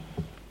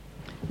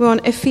We're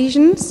on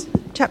Ephesians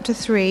chapter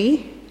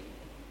 3,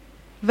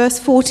 verse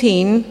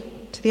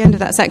 14 to the end of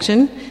that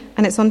section,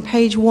 and it's on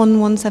page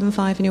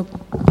 1175 in your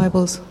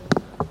Bibles.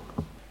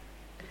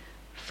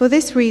 For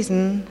this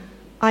reason,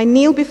 I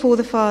kneel before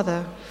the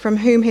Father, from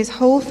whom his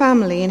whole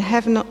family in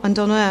heaven and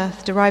on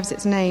earth derives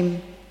its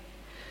name.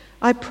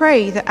 I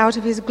pray that out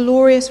of his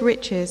glorious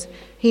riches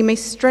he may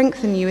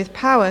strengthen you with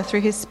power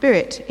through his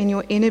Spirit in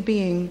your inner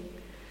being,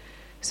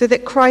 so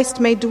that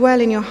Christ may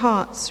dwell in your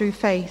hearts through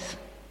faith.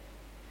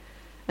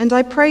 And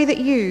I pray that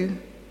you,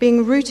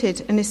 being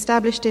rooted and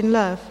established in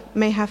love,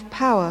 may have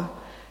power,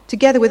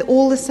 together with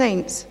all the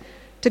saints,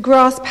 to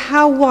grasp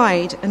how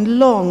wide and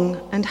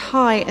long and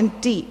high and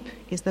deep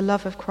is the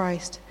love of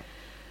Christ,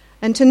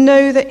 and to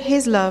know that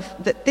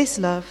this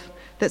love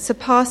that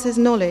surpasses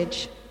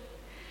knowledge,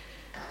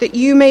 that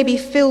you may be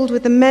filled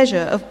with the measure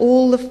of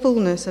all the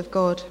fullness of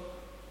God.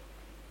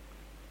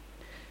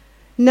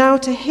 Now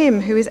to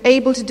him who is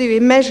able to do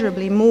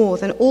immeasurably more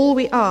than all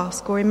we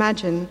ask or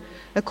imagine,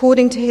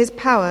 according to his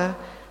power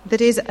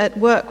that is at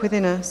work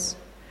within us,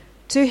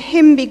 to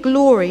him be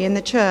glory in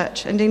the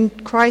church and in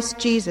Christ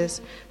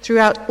Jesus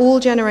throughout all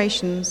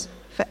generations,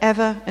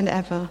 forever and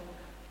ever.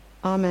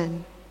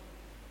 Amen.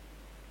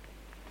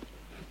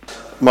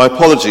 My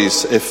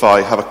apologies if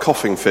I have a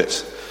coughing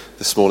fit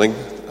this morning.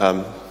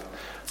 I'm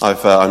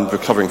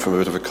recovering from a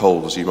bit of a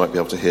cold, as you might be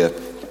able to hear,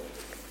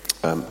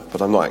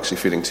 but I'm not actually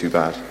feeling too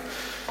bad.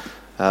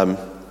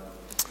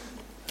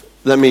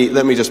 Let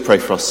me just pray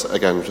for us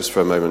again, just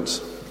for a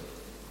moment.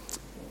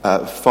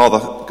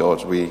 Father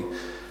God, we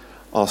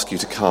ask you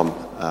to come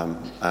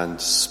and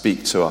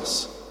speak to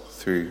us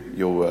through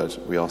your word.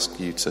 We ask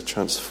you to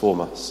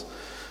transform us,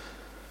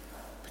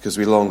 because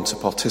we long to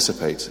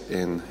participate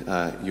in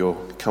your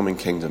coming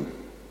kingdom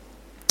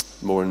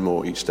more and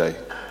more each day.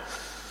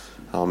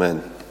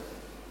 Amen.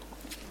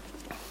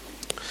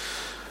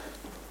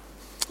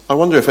 I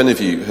wonder if any of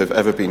you have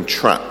ever been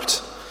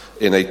trapped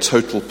in a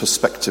total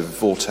perspective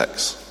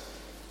vortex.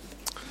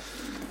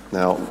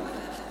 Now,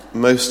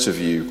 most of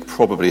you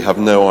probably have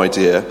no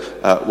idea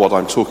what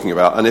I'm talking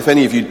about, and if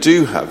any of you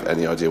do have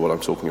any idea what I'm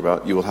talking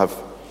about, you will have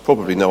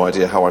probably no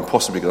idea how I'm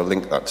possibly going to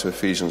link that to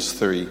Ephesians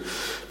 3.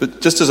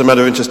 But just as a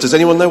matter of interest, does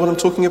anyone know what I'm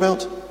talking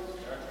about?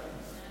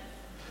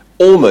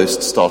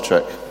 Almost Star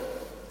Trek.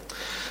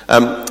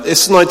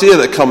 It's an idea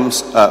that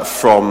comes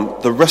from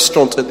The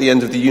Restaurant at the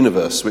End of the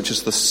Universe, which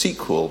is the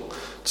sequel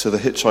to The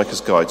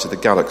Hitchhiker's Guide to the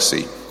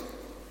Galaxy.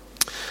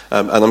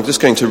 And I'm just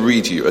going to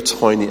read you a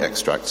tiny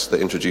extract that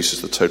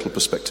introduces the total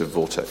perspective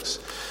vortex.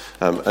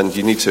 And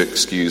you need to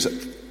excuse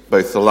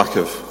both the lack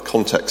of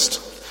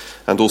context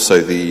and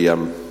also the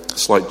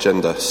slight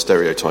gender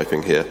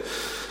stereotyping here.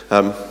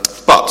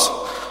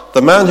 But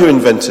the man who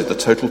invented the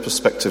total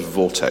perspective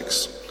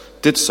vortex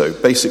did so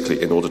basically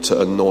in order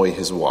to annoy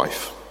his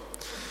wife.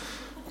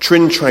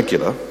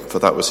 Trintragula, for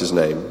that was his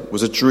name,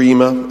 was a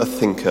dreamer, a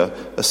thinker,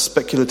 a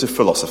speculative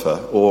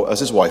philosopher, or,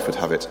 as his wife would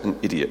have it, an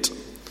idiot.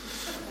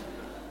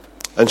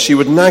 And she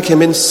would nag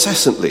him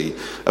incessantly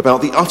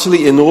about the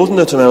utterly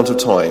inordinate amount of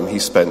time he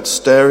spent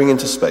staring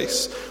into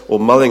space, or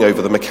mulling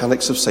over the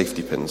mechanics of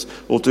safety pins,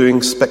 or doing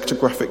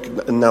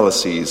spectrographic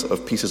analyses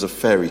of pieces of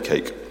fairy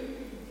cake.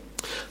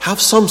 Have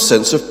some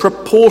sense of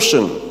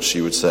proportion, she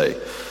would say,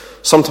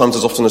 sometimes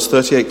as often as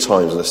 38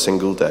 times in a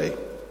single day.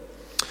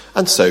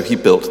 And so he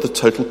built the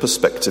total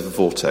perspective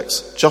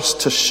vortex,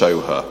 just to show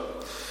her.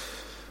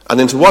 And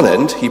into one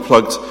end, he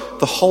plugged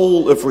the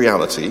whole of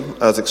reality,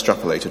 as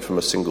extrapolated from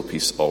a single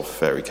piece of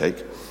fairy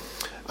cake.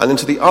 And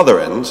into the other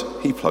end,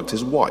 he plugged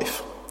his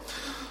wife,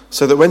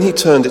 so that when he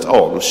turned it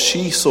on,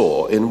 she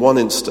saw in one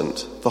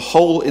instant the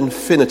whole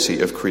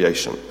infinity of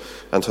creation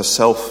and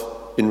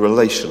herself in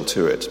relation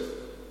to it.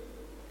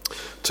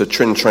 To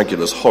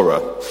Trintragula's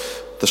horror,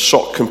 the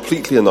shock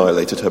completely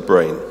annihilated her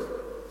brain.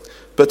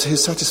 But to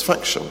his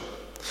satisfaction,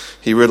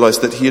 he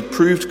realized that he had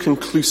proved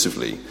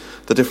conclusively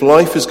that if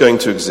life is going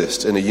to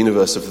exist in a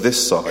universe of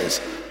this size,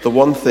 the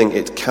one thing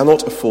it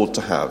cannot afford to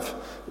have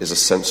is a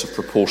sense of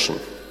proportion.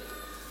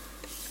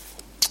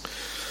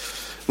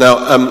 Now,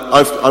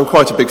 I'm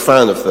quite a big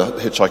fan of The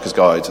Hitchhiker's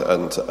Guide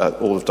and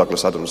all of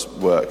Douglas Adams'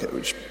 work,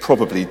 which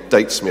probably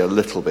dates me a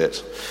little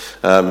bit.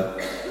 And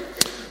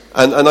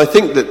I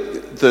think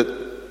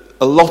that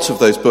a lot of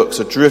those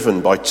books are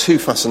driven by two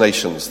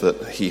fascinations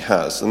that he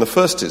has. And the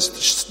first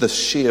is the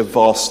sheer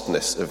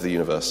vastness of the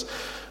universe.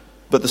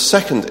 But the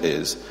second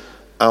is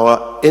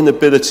our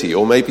inability,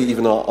 or maybe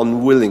even our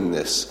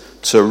unwillingness,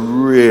 to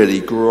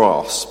really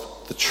grasp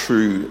the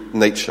true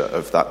nature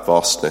of that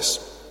vastness.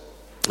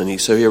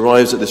 And so he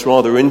arrives at this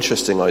rather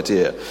interesting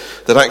idea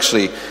that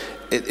actually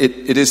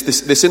it is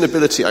this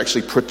inability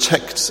actually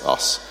protects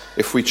us.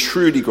 If we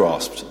truly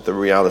grasped the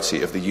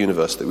reality of the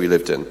universe that we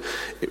lived in,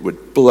 it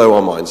would blow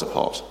our minds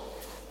apart.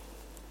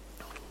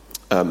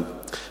 And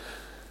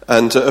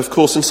of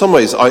course, in some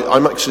ways,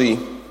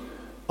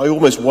 I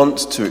almost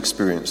want to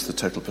experience the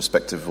total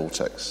perspective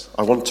vortex.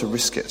 I want to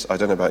risk it. I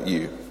don't know about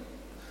you.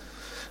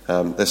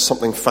 There's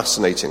something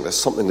fascinating. There's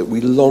something that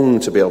we long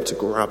to be able to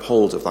grab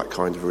hold of, that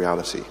kind of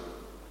reality.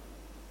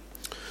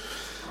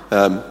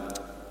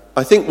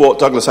 I think what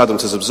Douglas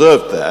Adams has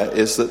observed there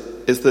is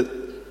that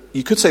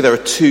you could say there are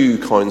two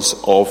kinds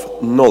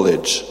of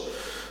knowledge.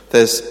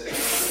 There's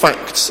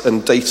facts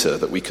and data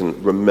that we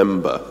can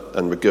remember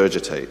and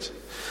regurgitate.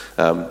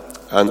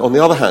 And on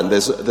the other hand,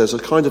 there's a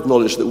kind of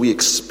knowledge that we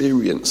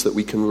experience, that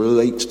we can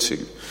relate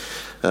to.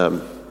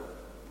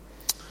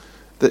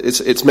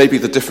 It's maybe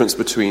the difference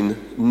between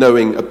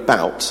knowing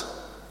about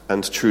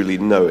and truly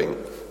knowing.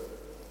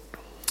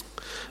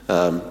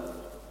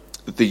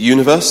 The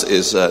universe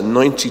is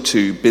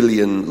 92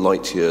 billion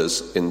light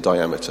years in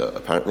diameter,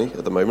 apparently,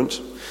 at the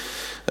moment.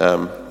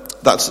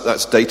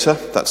 That's data,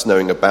 that's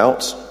knowing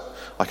about.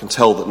 I can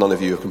tell that none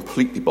of you are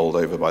completely bowled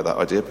over by that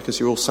idea because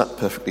you're all sat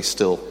perfectly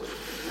still.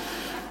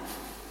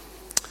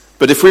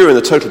 But if we were in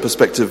the total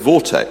perspective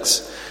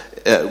vortex,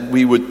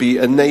 we would be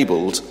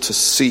enabled to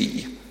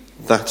see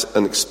that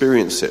and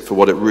experience it for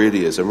what it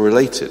really is and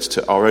relate it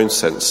to our own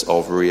sense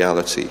of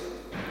reality.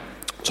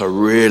 To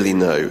really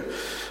know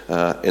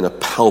in a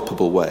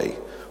palpable way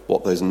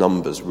what those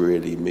numbers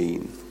really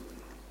mean.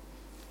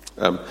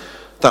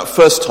 That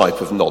first type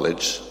of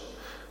knowledge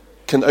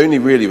can only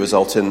really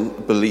result in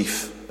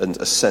belief and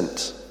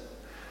assent.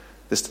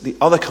 The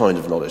other kind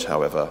of knowledge,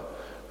 however,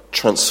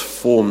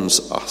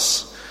 transforms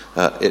us.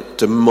 It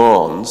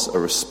demands a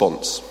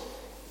response.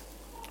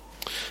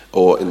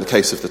 Or in the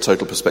case of the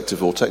total perspective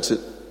vortex, it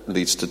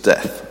leads to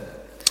death.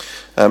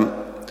 And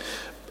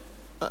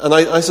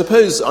I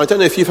suppose, I don't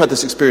know if you've had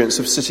this experience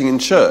of sitting in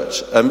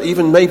church,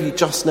 even maybe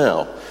just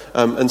now,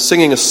 and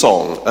singing a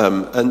song,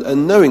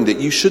 and knowing that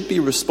you should be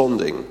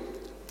responding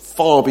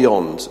far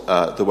beyond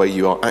the way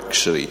you are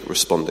actually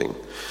responding.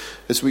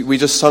 As we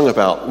just sung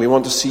about, we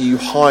want to see you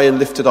high and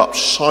lifted up,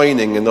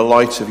 shining in the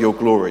light of your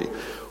glory.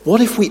 What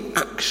if we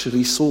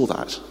actually saw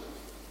that?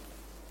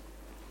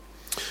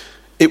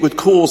 It would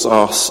cause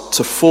us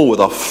to fall with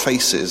our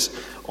faces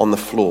on the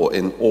floor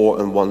in awe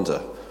and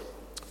wonder.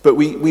 But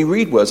we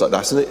read words like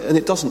that, and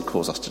it doesn't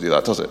cause us to do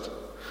that, does it?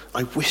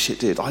 I wish it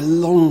did. I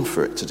long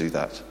for it to do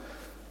that.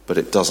 But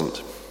it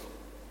doesn't.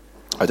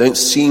 I don't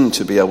seem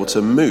to be able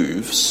to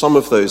move some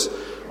of those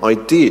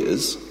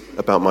ideas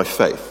about my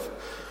faith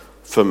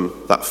from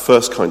that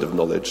first kind of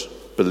knowledge,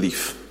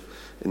 belief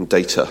in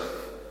data,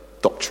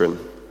 doctrine,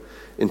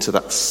 into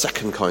that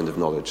second kind of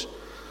knowledge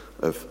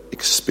of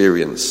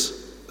experience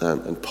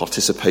and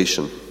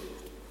participation.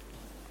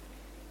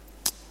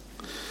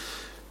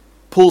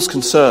 Paul's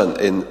concern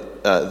in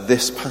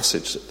this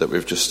passage that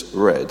we've just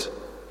read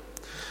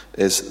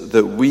is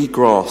that we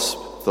grasp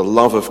the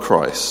love of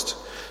Christ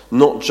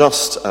not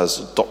just as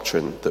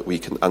doctrine that we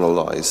can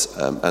analyse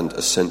and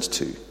assent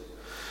to,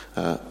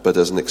 but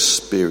as an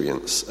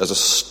experience, as a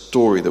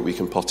story that we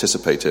can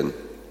participate in,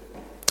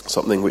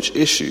 something which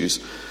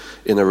issues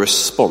in a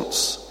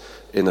response,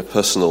 in a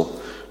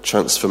personal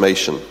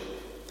transformation.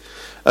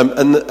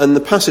 And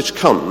the passage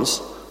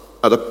comes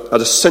at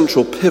a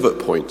central pivot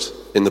point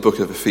in the book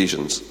of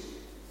Ephesians.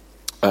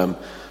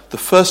 The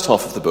first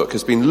half of the book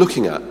has been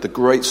looking at the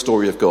great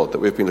story of God that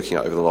we've been looking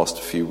at over the last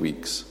few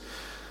weeks.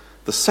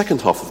 The second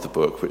half of the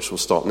book, which will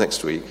start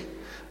next week,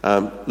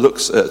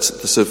 looks at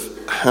the sort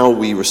of how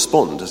we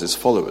respond as his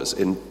followers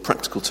in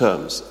practical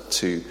terms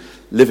to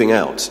living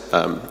out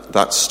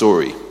that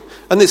story.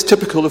 And it's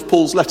typical of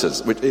Paul's letters.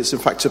 It's in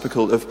fact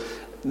typical of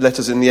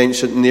letters in the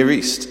ancient Near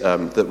East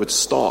that would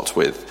start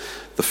with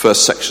the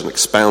first section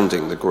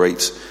expounding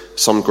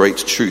some great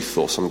truth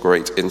or some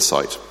great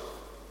insight,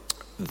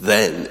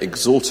 then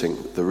exhorting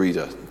the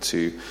reader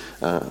to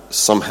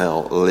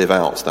somehow live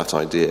out that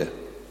idea.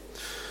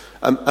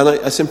 And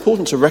it's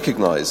important to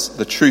recognise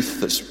the truth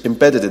that's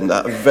embedded in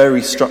that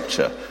very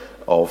structure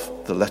of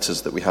the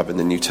letters that we have in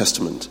the New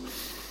Testament.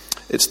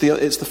 It's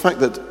the fact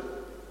that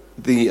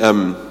the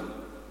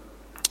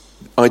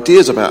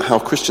ideas about how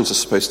Christians are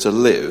supposed to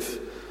live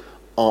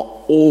are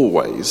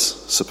always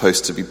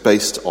supposed to be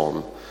based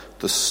on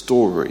the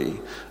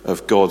story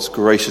of God's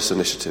gracious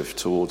initiative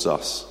towards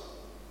us.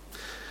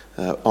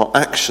 Our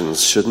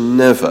actions should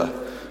never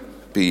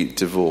be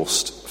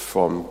divorced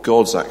from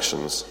God's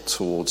actions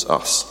towards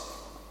us.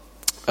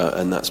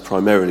 And that's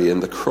primarily in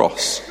the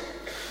cross.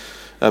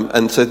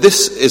 And so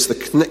this is the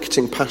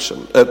connecting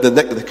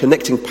the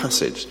connecting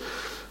passage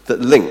that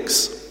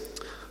links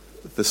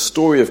the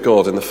story of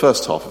God in the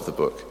first half of the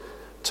book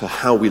to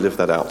how we live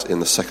that out in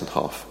the second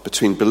half,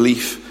 between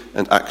belief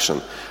and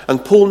action.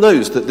 And Paul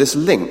knows that this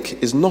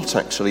link is not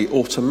actually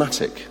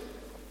automatic.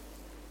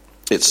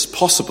 It's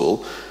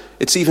possible,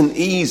 it's even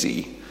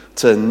easy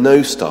to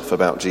know stuff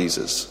about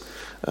Jesus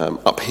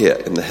up here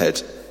in the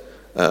head,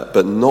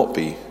 but not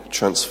be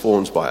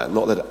transformed by it,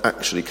 not let it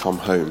actually come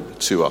home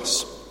to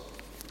us.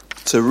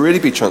 To really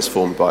be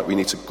transformed by it, we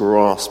need to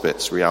grasp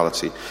its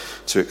reality,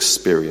 to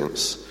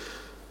experience,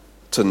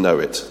 to know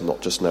it,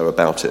 not just know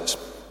about it.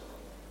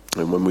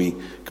 And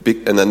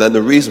then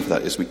the reason for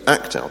that is we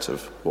act out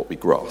of what we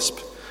grasp,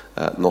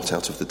 not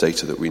out of the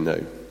data that we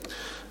know.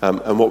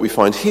 And what we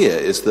find here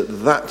is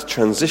that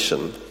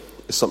transition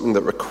is something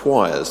that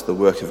requires the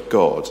work of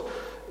God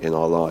in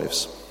our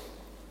lives.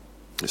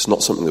 It's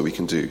not something that we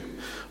can do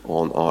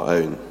on our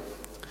own.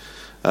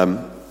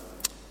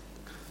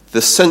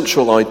 The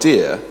central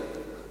idea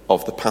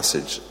of the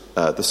passage,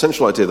 the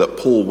central idea that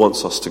Paul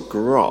wants us to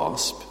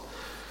grasp,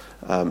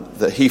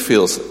 that he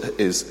feels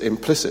is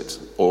implicit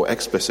or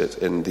explicit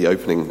in the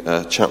opening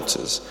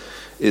chapters,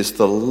 is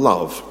the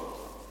love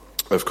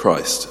of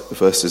Christ.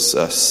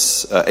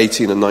 Verses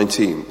 18 and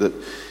 19, that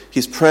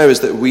his prayer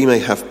is that we may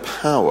have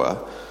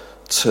power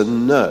to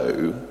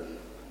know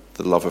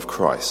the love of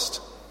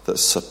Christ that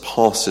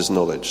surpasses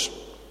knowledge.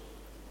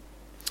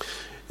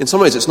 In some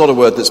ways, it's not a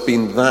word that's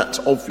been that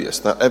obvious,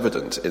 that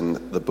evident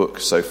in the book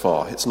so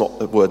far. It's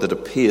not a word that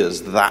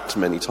appears that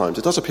many times.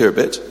 It does appear a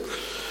bit,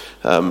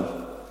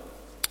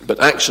 but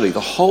actually the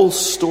whole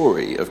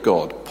story of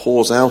God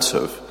pours out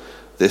of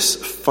this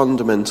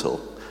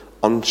fundamental,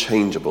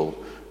 unchangeable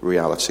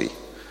reality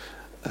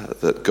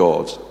that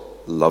God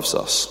loves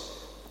us.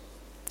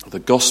 The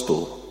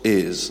gospel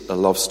is a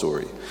love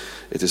story.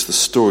 It is the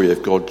story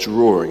of God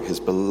drawing his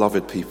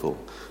beloved people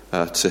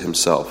to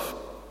himself.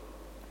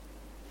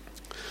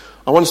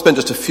 I want to spend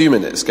just a few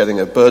minutes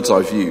getting a bird's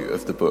eye view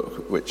of the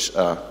book, which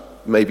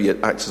maybe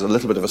it acts as a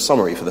little bit of a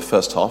summary for the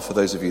first half, for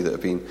those of you that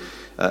have been,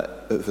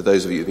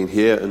 who've been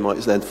here, and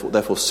might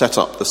therefore set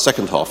up the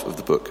second half of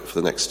the book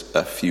for the next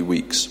few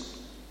weeks.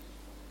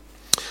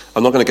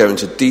 I'm not going to go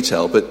into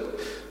detail, but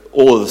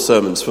all of the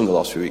sermons from the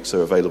last few weeks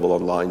are available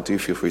online. Do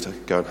feel free to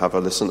go and have a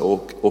listen,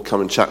 or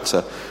come and chat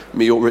to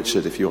me or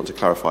Richard if you want to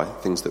clarify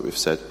things that we've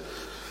said.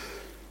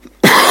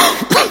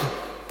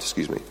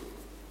 Excuse me.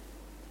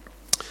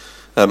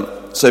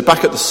 So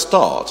back at the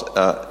start,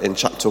 in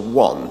chapter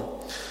 1,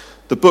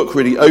 the book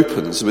really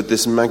opens with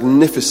this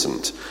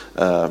magnificent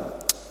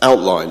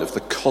outline of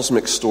the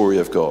cosmic story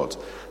of God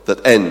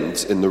that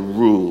ends in the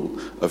rule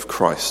of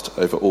Christ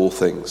over all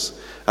things.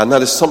 And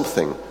that is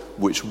something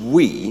which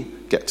we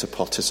get to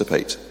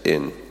participate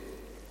in.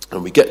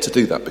 And we get to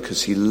do that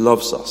because he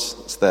loves us.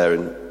 It's there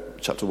in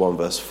chapter 1,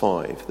 verse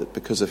 5, that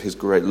because of his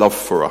great love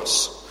for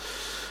us,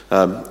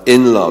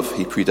 in love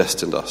he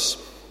predestined us.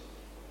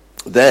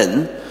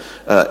 Then,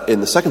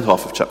 in the second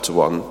half of chapter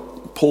 1,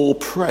 Paul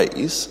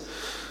prays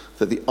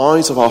that the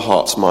eyes of our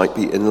hearts might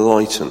be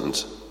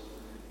enlightened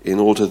in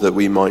order that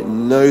we might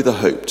know the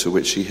hope to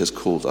which he has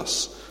called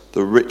us,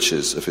 the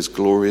riches of his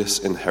glorious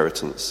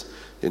inheritance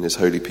in his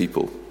holy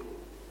people.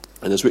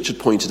 And as Richard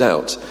pointed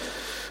out,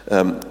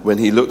 when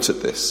he looked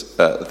at this,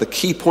 the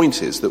key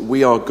point is that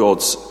we are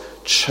God's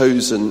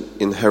chosen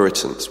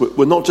inheritance.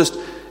 We're not just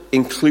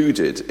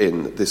included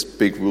in this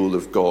big rule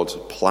of God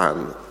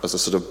plan as a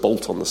sort of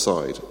bolt on the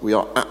side. We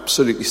are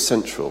absolutely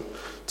central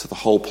to the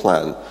whole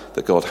plan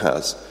that God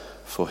has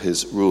for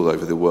his rule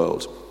over the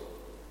world.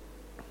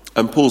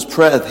 And Paul's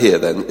prayer here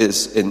then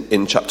is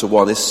in chapter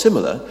 1 is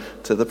similar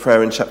to the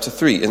prayer in chapter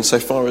 3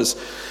 insofar as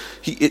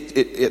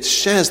it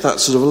shares that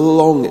sort of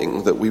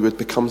longing that we would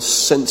become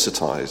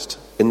sensitized,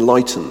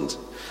 enlightened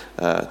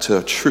to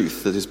a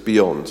truth that is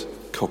beyond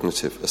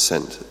cognitive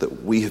assent,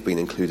 that we have been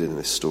included in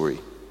this story.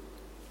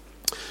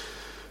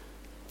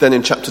 Then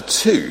in chapter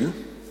 2,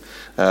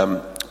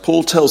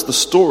 Paul tells the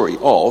story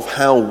of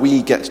how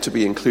we get to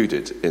be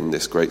included in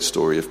this great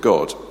story of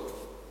God.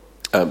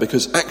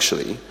 Because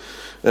actually,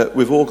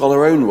 we've all gone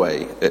our own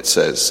way, it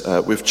says.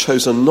 We've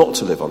chosen not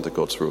to live under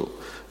God's rule.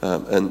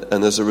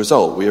 And as a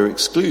result, we are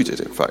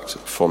excluded, in fact,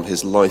 from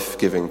his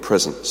life-giving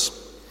presence.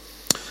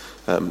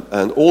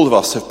 And all of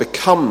us have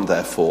become,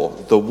 therefore,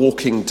 the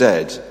walking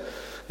dead.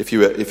 If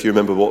you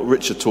remember what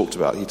Richard talked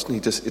about,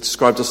 he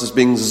described us as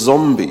being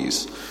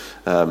zombies.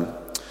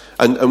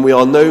 And we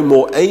are no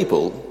more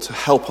able to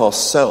help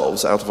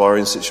ourselves out of our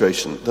own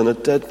situation than a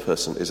dead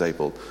person is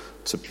able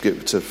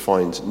to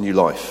find new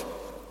life.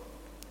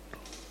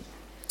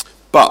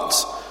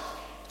 But,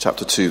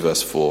 chapter 2,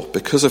 verse 4,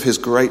 because of his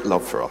great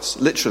love for us,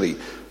 literally,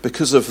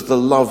 because of the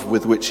love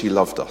with which he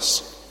loved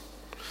us,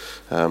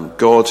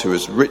 God, who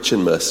is rich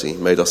in mercy,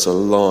 made us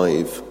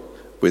alive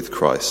with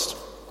Christ.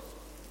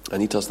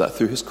 And he does that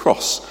through his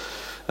cross.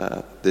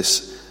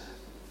 This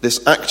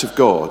act of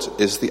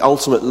God is the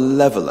ultimate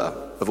leveller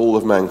of all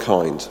of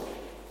mankind.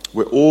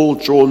 We're all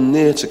drawn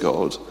near to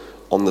God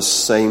on the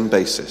same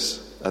basis,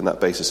 and that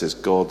basis is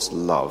God's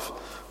love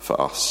for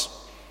us.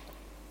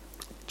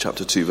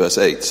 Chapter 2, verse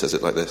 8 says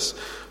it like this: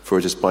 "For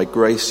it is by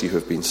grace you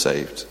have been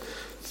saved,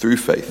 through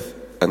faith,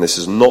 and this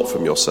is not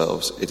from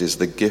yourselves, it is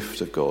the gift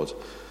of God,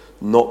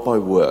 not by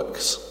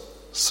works,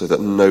 so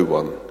that no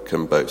one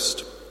can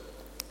boast."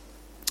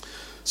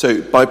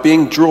 So by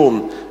being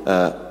drawn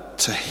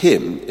to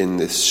him in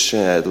this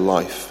shared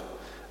life,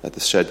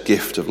 this shared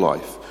gift of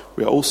life,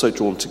 we are also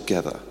drawn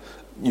together,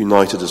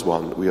 united as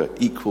one. We are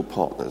equal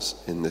partners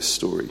in this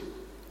story.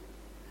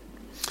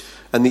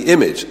 And the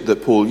image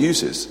that Paul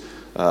uses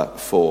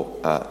for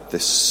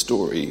this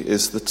story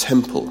is the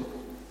temple.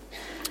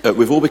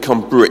 We've all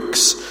become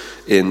bricks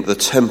in the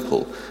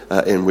temple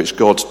in which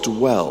God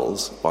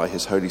dwells by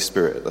his Holy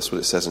Spirit. That's what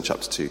it says in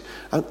chapter 2.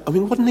 I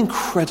mean, what an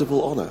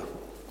incredible honour.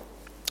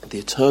 The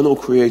eternal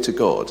creator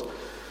God,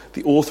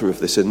 the author of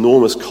this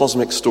enormous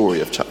cosmic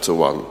story of chapter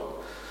 1,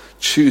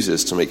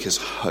 chooses to make his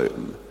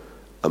home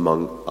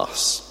among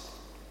us.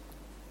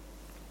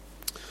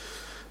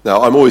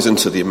 Now, I'm always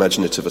into the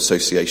imaginative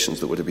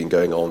associations that would have been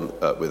going on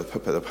with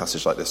a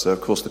passage like this. So,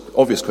 of course, the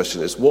obvious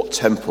question is, what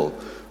temple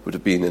would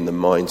have been in the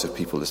minds of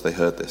people as they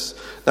heard this?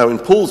 Now, in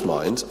Paul's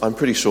mind, I'm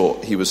pretty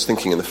sure he was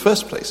thinking in the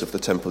first place of the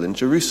temple in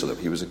Jerusalem.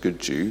 He was a good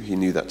Jew. He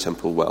knew that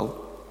temple well.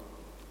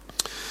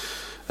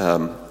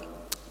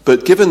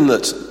 But given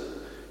that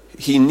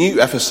he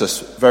knew Ephesus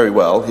very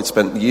well, he'd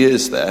spent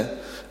years there,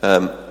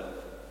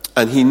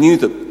 and he knew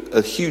that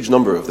a huge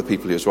number of the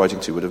people he was writing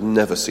to would have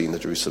never seen the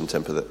Jerusalem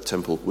temple. That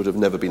temple would have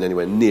never been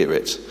anywhere near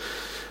it.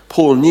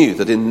 Paul knew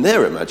that in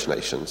their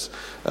imaginations,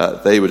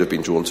 they would have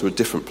been drawn to a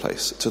different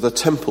place, to the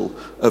temple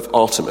of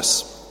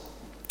Artemis,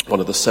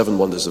 one of the 7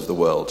 wonders of the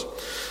world,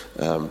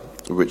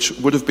 which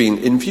would have been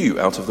in view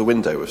out of the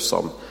window of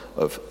some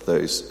of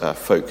those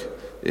folk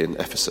in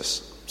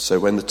Ephesus. So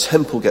when the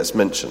temple gets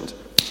mentioned,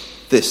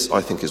 this, I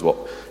think, is what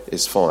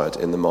is fired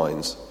in the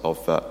minds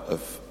of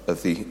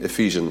the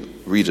Ephesian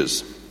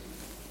readers.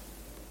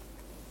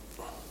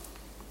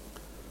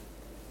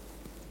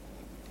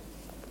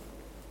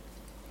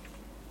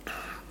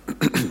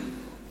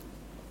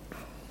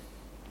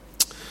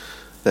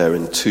 There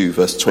in 2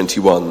 verse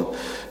 21,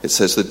 it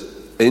says that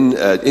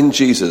in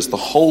Jesus the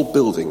whole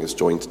building is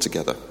joined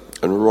together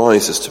and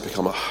rises to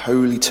become a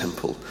holy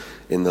temple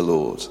in the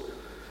Lord.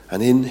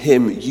 And in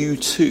him you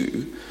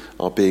too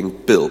are being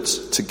built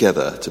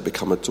together to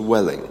become a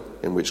dwelling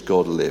in which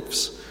God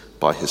lives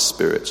by his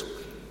Spirit.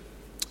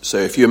 So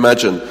if you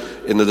imagine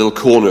in the little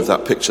corner of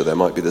that picture, there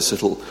might be this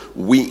little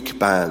weak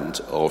band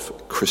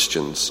of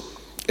Christians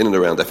in and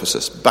around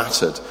Ephesus,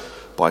 battered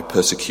by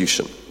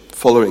persecution,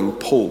 following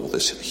Paul,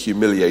 this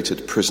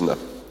humiliated prisoner.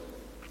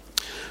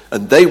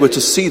 And they were to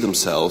see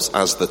themselves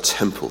as the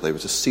temple. They were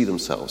to see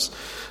themselves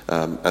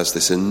as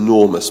this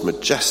enormous,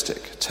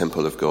 majestic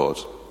temple of God.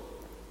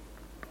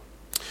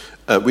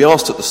 We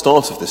asked at the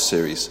start of this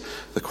series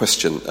the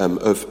question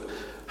of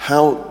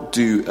how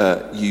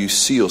do you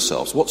see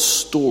yourselves? What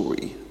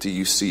story do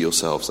you see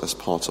yourselves as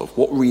part of?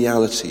 What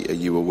reality are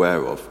you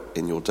aware of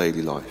in your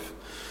daily life?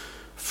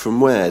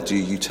 From where do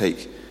you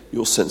take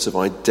your sense of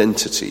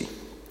identity,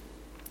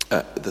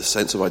 the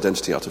sense of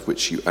identity out of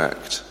which you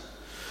act?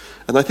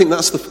 And I think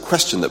that's the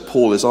question that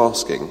Paul is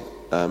asking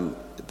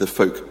the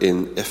folk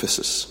in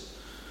Ephesus.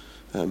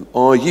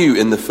 Are you,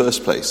 in the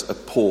first place, a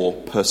poor,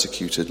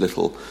 persecuted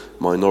little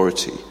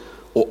minority?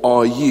 Or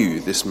are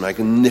you this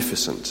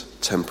magnificent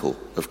temple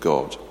of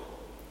God?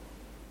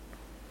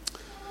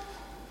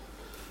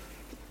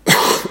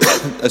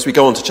 As we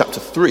go on to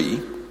chapter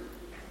 3,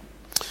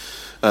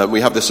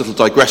 we have this little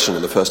digression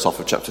in the first half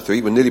of chapter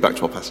 3. We're nearly back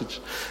to our passage.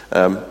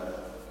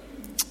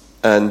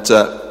 And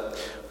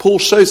Paul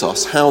shows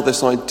us how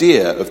this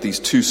idea of these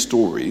two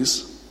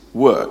stories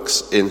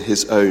works in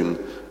his own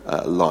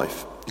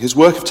life. His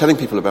work of telling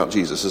people about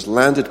Jesus has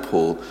landed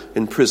Paul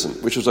in prison,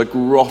 which was a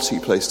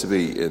grotty place to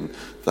be in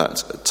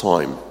that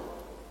time.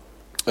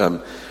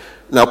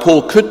 Now,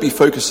 Paul could be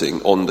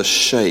focusing on the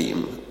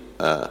shame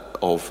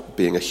of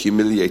being a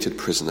humiliated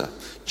prisoner,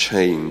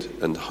 chained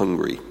and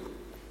hungry.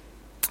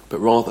 But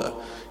rather,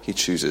 he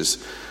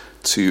chooses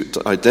to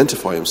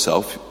identify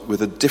himself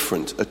with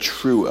a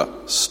truer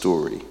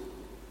story.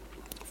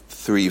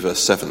 3 verse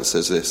 7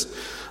 says this: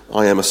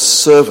 I am a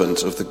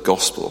servant of the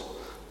gospel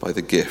by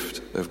the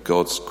gift of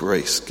God's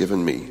grace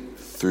given me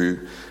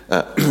through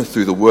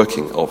the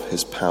working of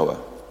his power.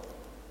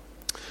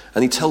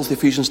 And he tells the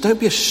Ephesians, don't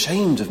be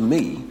ashamed of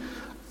me,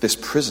 this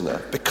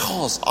prisoner,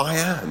 because I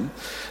am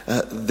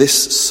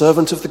this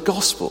servant of the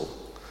gospel.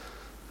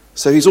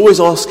 So he's always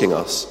asking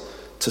us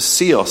to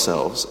see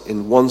ourselves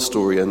in one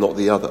story and not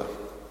the other.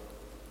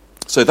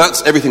 So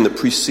that's everything that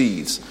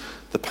precedes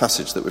the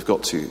passage that we've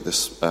got to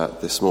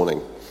this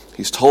morning.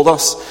 He's told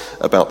us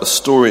about the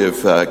story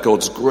of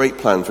God's great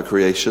plan for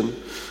creation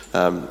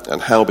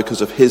and how,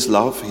 because of his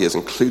love, he has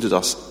included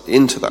us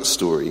into that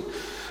story.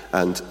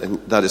 And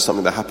that is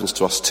something that happens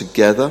to us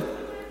together.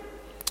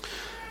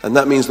 And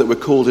that means that we're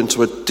called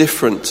into a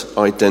different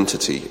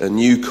identity, a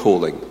new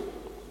calling.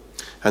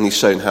 And he's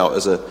shown how,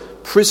 as a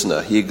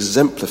prisoner, he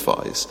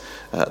exemplifies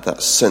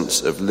that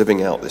sense of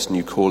living out this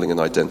new calling and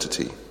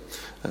identity,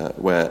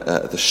 where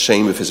the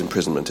shame of his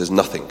imprisonment is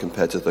nothing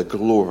compared to the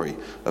glory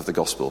of the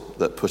gospel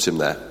that put him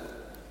there.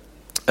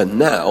 And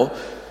now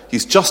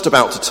he's just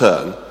about to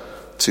turn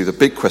to the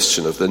big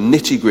question of the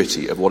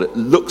nitty-gritty of what it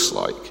looks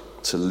like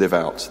to live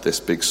out this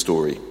big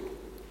story.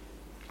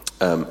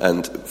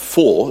 And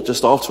 4,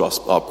 just after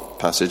our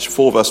passage,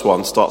 4 verse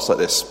 1 starts like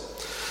this: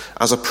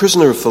 As a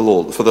prisoner of the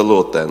Lord, for the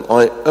Lord, then,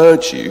 I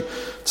urge you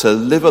to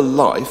live a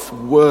life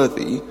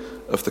worthy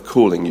of the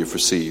calling you've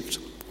received.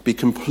 Be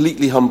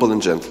completely humble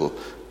and gentle.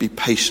 Be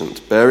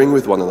patient, bearing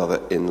with one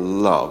another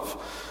in love.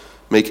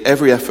 Make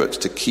every effort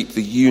to keep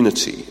the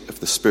unity of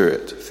the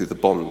Spirit through the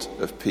bond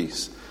of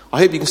peace. I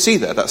hope you can see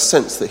there that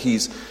sense that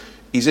he's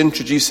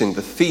introducing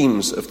the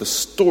themes of the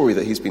story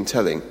that he's been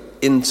telling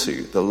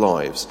into the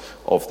lives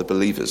of the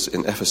believers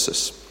in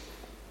Ephesus.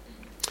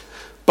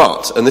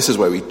 But, and this is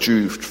where we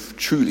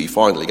truly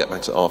finally get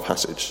back to our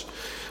passage,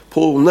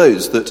 Paul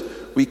knows that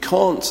we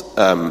can't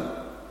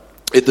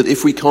that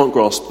if we can't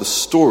grasp the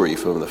story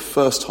from the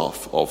first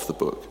half of the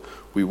book,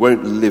 we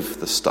won't live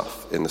the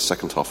stuff in the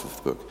second half of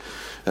the book.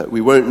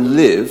 We won't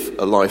live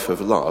a life of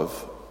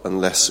love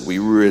unless we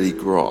really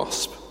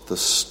grasp the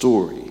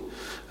story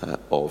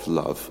of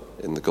love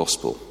in the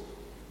gospel.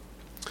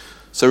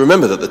 So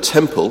remember that the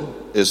temple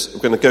is,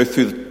 we're going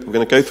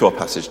to go through our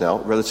passage now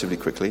relatively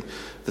quickly.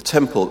 The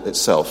temple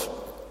itself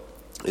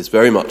is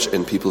very much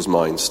in people's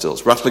minds still.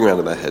 It's rattling around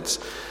in their heads.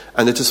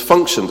 And it has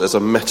functioned as a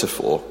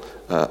metaphor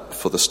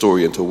for the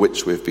story into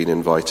which we've been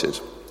invited.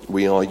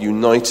 We are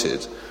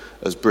united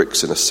as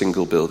bricks in a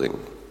single building.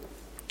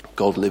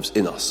 God lives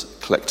in us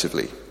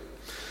collectively.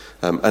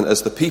 And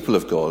as the people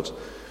of God,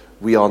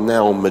 we are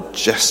now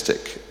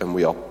majestic and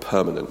we are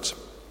permanent.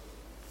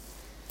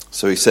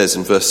 So he says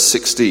in verse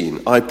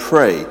 16, I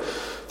pray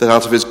that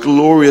out of his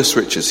glorious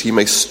riches he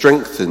may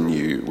strengthen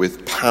you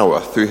with power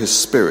through his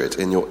Spirit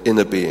in your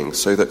inner being,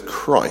 so that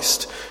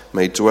Christ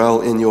may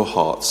dwell in your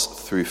hearts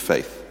through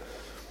faith.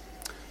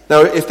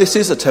 Now, if this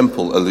is a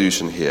temple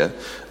allusion here,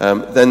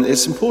 then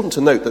it's important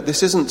to note that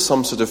this isn't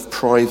some sort of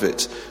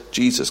private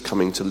Jesus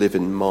coming to live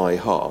in my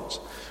heart,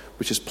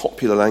 which is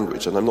popular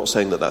language, and I'm not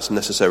saying that that's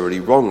necessarily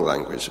wrong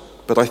language,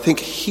 but I think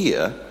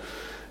here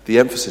the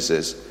emphasis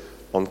is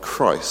on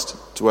Christ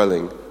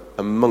dwelling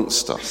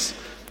amongst us,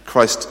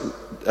 Christ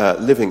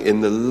living in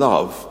the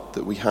love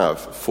that we have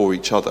for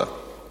each other.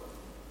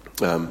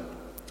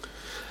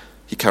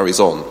 He carries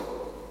on,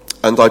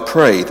 and I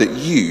pray that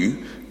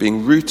you,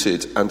 being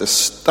rooted and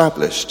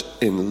established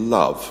in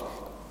love.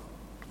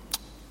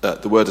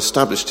 The word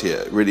established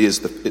here really is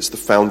it's the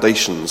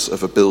foundations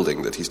of a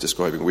building that he's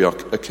describing. We are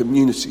a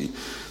community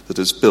that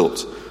is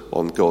built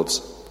on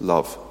God's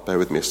love. Bear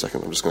with me a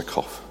second, I'm just going to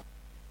cough.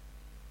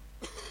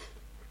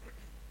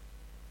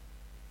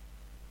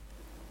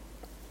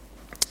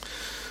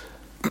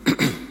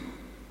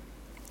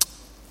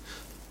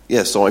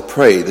 So I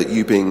pray that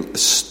you, being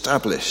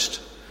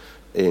established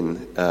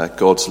in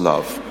God's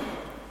love,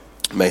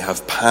 may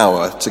have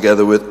power,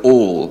 together with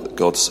all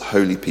God's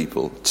holy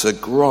people, to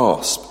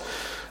grasp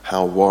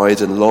how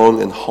wide and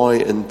long and high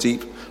and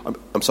deep.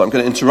 I'm sorry, I'm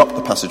going to interrupt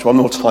the passage one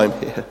more time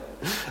here.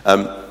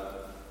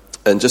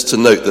 And just to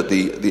note that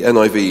the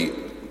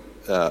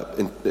NIV,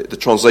 in the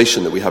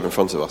translation that we have in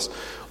front of us,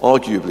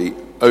 arguably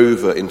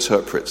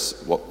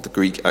over-interprets what the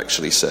Greek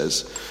actually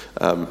says.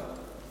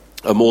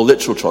 A more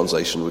literal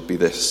translation would be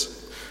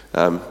this,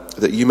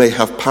 that you may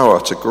have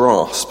power to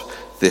grasp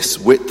this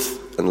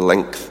width and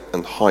length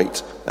and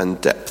height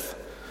and depth,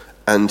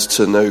 and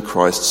to know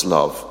Christ's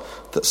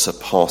love that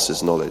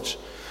surpasses knowledge.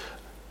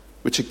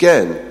 Which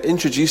again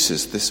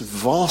introduces this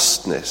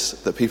vastness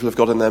that people have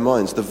got in their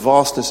minds, the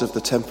vastness of the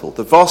temple.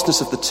 The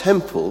vastness of the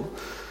temple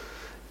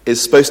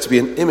is supposed to be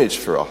an image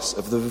for us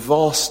of the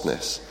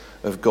vastness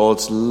of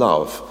God's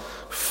love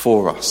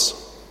for us.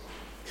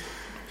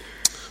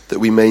 That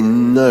we may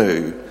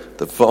know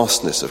the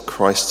vastness of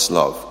Christ's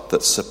love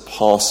that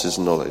surpasses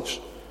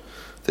knowledge,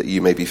 that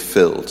you may be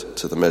filled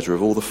to the measure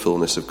of all the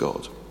fullness of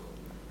God.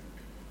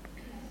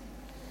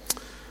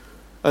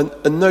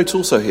 And note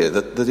also here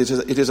that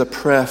it is a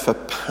prayer for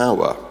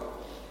power.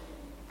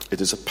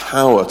 It is a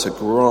power to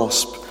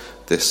grasp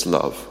this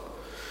love.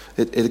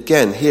 It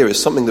again here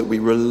is something that we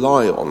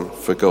rely on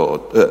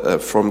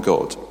from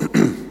God.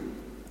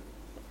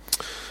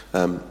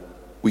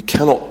 We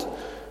cannot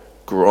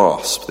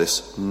grasp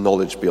this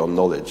knowledge beyond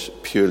knowledge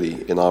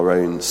purely in our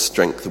own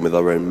strength and with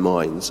our own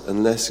minds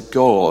unless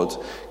God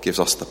gives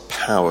us the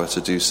power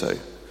to do so.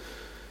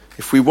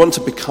 If we want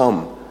to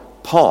become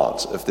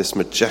part of this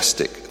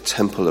majestic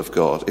temple of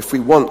God, if we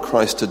want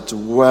Christ to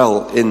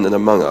dwell in and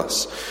among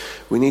us,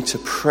 we need to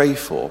pray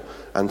for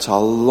and to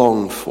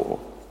long for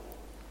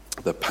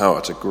the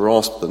power to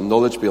grasp the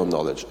knowledge beyond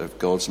knowledge of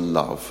God's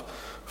love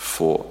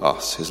for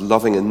us, his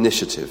loving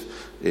initiative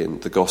in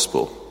the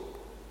gospel.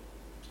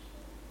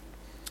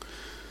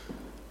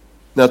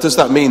 Now, does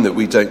that mean that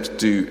we don't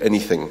do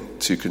anything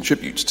to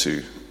contribute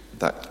to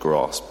that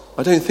grasp?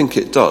 I don't think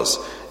it does.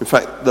 In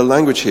fact, the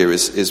language here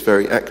is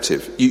very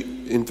active.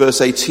 In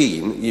verse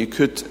 18, you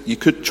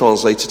could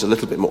translate it a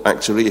little bit more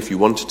actively if you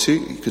wanted to.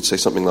 You could say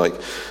something like,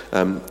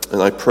 and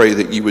I pray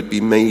that you would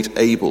be made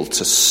able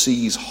to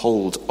seize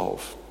hold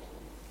of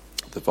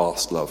the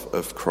vast love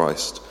of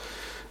Christ.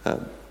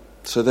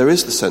 So there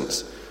is the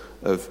sense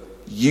of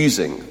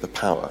using the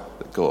power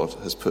that God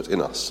has put in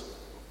us.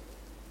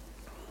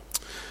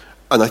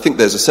 And I think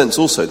there's a sense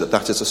also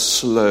that is a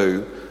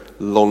slow,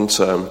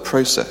 long-term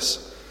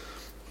process.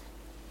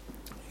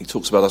 He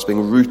talks about us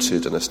being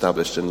rooted and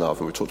established in love,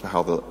 and we talked about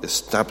how the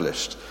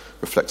established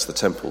reflects the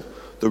temple.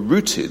 The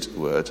rooted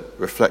word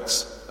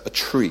reflects a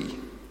tree.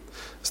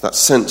 It's that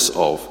sense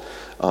of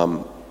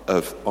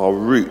our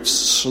roots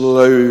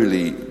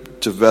slowly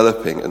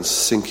developing and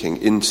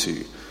sinking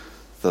into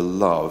the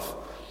love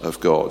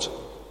of God.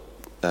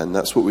 And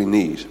that's what we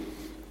need.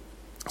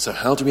 So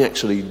how do we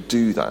actually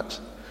do that?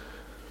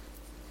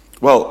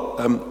 Well,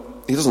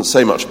 he doesn't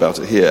say much about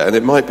it here, and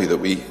it might be that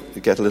we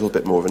get a little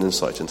bit more of an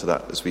insight into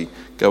that as we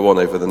go on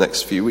over the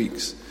next few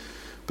weeks.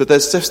 But there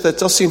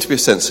does seem to be a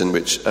sense in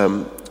which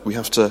we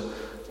have to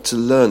to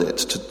learn it,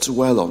 to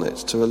dwell on it,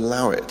 to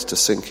allow it to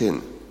sink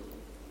in,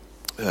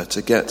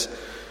 to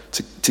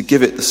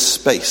give it the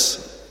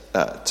space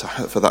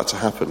for that to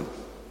happen.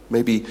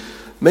 Maybe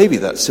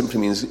that simply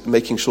means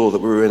making sure that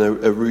we're in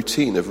a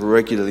routine of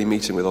regularly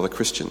meeting with other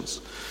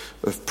Christians,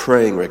 of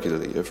praying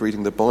regularly, of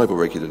reading the Bible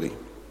regularly.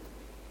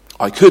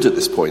 I could at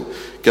this point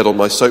get on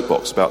my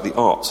soapbox about the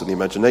arts and the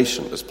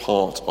imagination as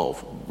part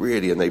of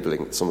really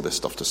enabling some of this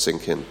stuff to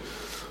sink in.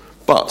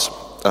 But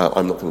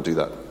I'm not going to do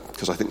that,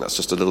 because I think that's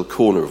just a little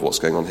corner of what's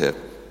going on here.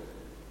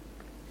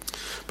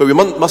 But we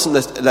mustn't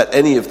let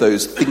any of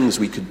those things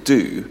we could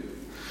do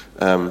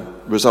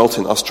result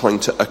in us trying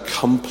to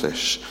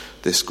accomplish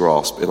this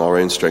grasp in our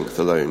own strength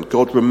alone.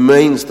 God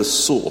remains the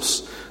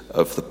source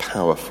of the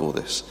power for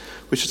this,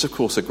 which is, of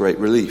course, a great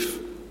relief.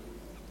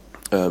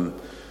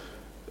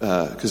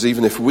 Because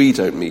even if we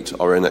don't meet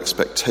our own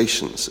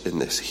expectations in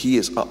this, he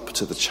is up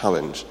to the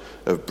challenge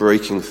of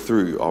breaking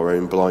through our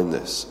own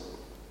blindness.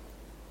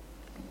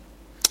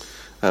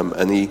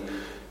 And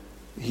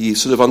he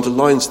sort of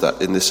underlines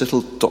that in this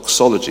little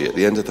doxology at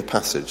the end of the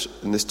passage.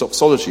 And this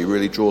doxology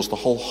really draws the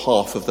whole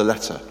half of the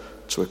letter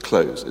to a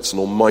close. It's an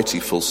almighty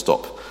full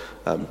stop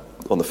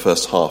on the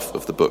first half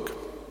of the book.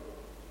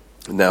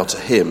 Now to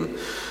him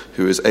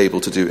who is able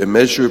to do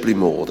immeasurably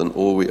more than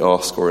all we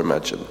ask or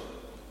imagine.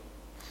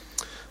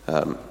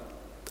 And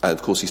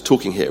of course he's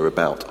talking here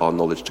about our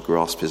knowledge to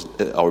grasp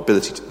our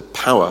ability to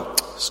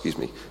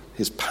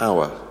his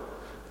power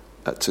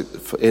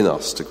in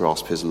us to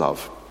grasp his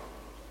love.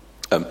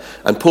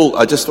 And Paul,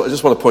 I just want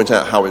to point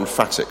out how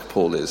emphatic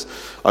Paul is.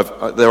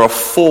 There are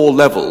 4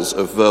 levels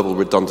of verbal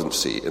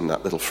redundancy in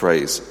that little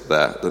phrase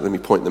there. Let me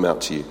point them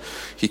out to you.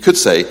 He could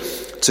say,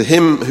 to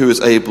him who is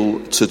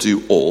able to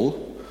do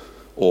all,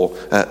 or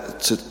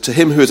to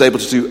him who is able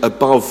to do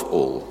above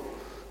all,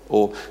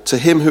 or to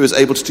him who is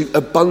able to do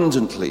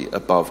abundantly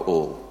above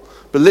all.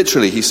 But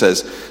literally he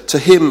says, to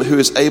him who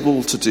is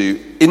able to do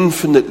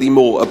infinitely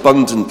more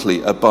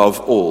abundantly above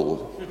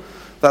all.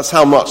 That's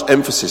how much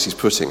emphasis he's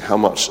putting, how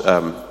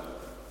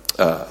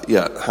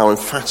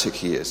emphatic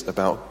he is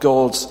about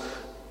God's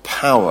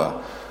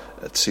power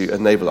to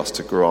enable us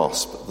to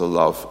grasp the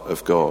love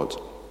of God.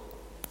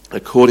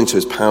 According to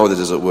his power that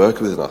is at work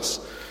within us,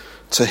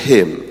 to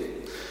him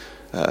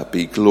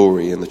be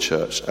glory in the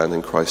church and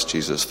in Christ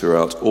Jesus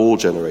throughout all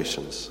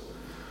generations,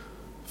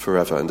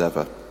 forever and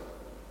ever.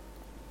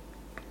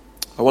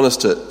 I want us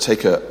to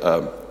take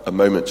a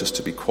moment just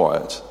to be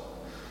quiet.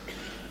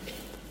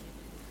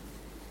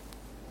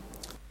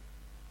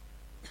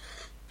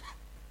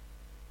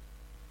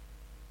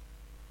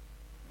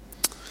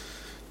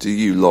 Do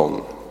you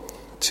long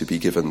to be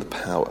given the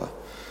power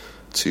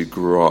to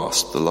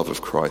grasp the love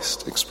of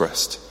Christ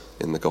expressed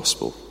in the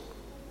gospel?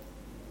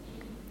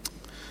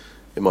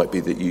 It might be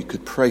that you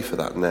could pray for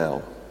that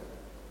now.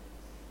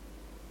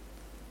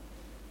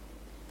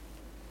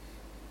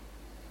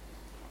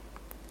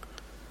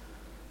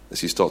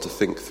 As you start to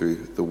think through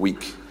the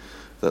week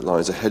that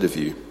lies ahead of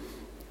you,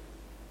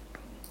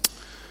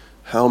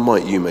 how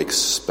might you make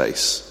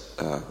space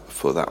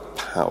for that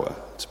power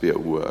to be at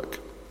work?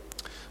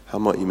 How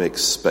might you make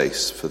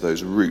space for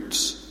those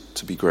roots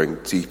to be growing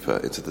deeper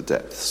into the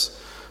depths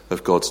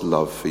of God's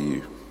love for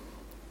you?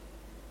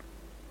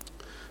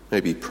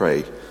 Maybe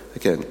pray,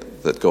 again,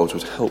 that God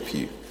would help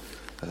you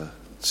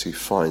to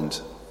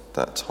find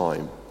that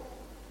time.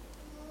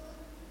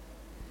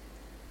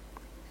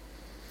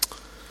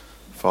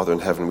 Father in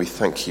heaven, we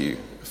thank you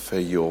for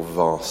your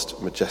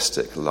vast,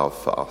 majestic love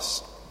for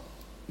us.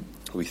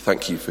 We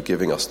thank you for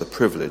giving us the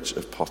privilege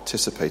of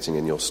participating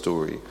in your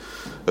story,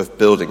 of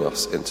building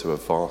us into a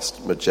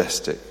vast,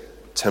 majestic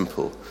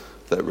temple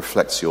that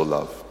reflects your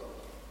love.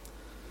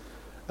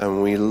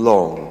 And we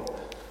long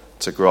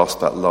to grasp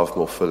that love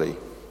more fully.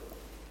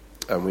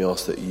 And we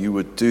ask that you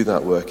would do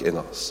that work in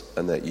us,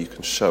 and that you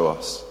can show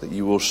us, that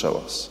you will show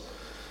us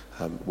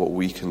what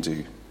we can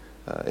do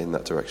in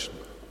that direction.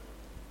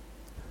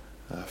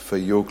 For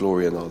your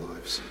glory in our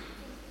lives.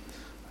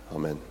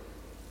 Amen.